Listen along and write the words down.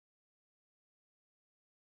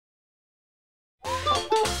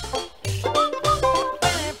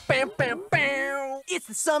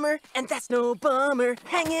the summer, and that's no bummer.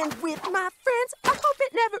 Hanging with my friends, I hope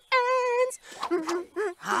it never ends.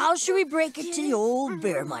 How should we break it to the old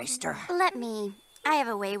Bearmeister? Let me. I have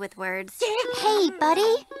a way with words. Hey,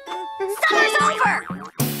 buddy. Summer's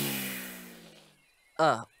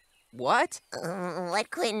over! What?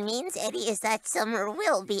 What Quinn means, Eddie, is that summer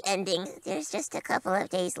will be ending. There's just a couple of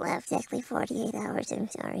days left, exactly 48 hours, I'm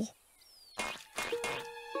sorry.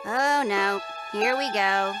 Oh, no. Here we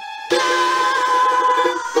go.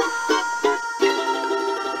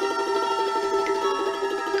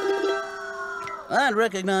 I'd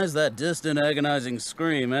recognize that distant, agonizing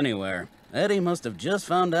scream anywhere. Eddie must have just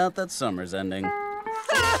found out that summer's ending.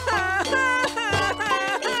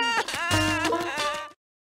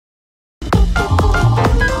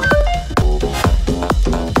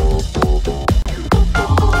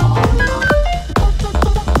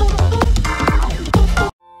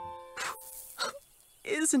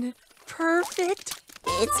 Isn't it perfect?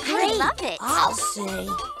 It's I great. love it. I'll say.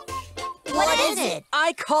 What is it?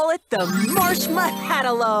 I call it the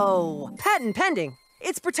Marshmahatalo. Patent pending.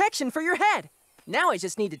 It's protection for your head. Now I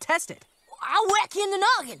just need to test it. I'll whack you in the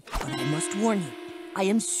noggin. But I must warn you, I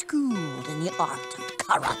am schooled in the art of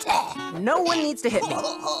karate. No one needs to hit me.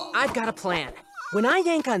 I've got a plan. When I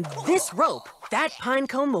yank on this rope, that pine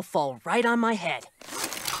cone will fall right on my head.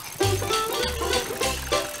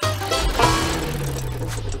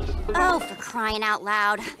 Oh, for crying out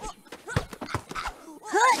loud.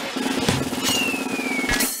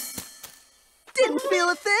 Didn't feel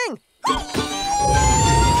a thing.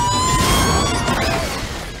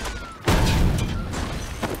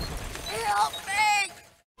 Help me!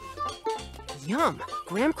 Yum.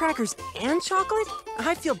 Graham crackers and chocolate?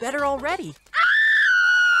 I feel better already.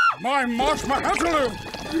 My Marshmahatalo!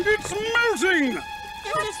 It's melting!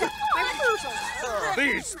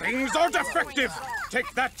 These things are defective!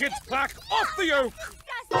 Take that kid's plaque off the oak!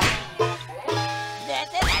 This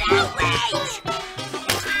is an outrage!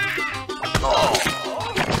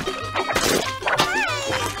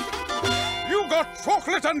 You got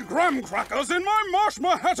chocolate and graham crackers in my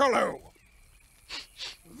Marshmahatalo!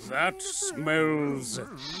 That smells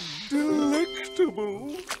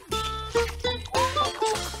delectable.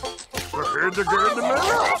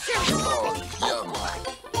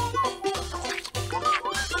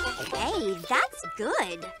 Hey, that's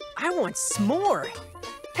good. I want s'more.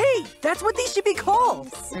 Hey, that's what these should be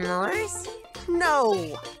called. S'mores?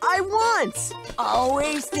 No, I want.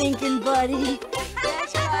 Always thinking, buddy.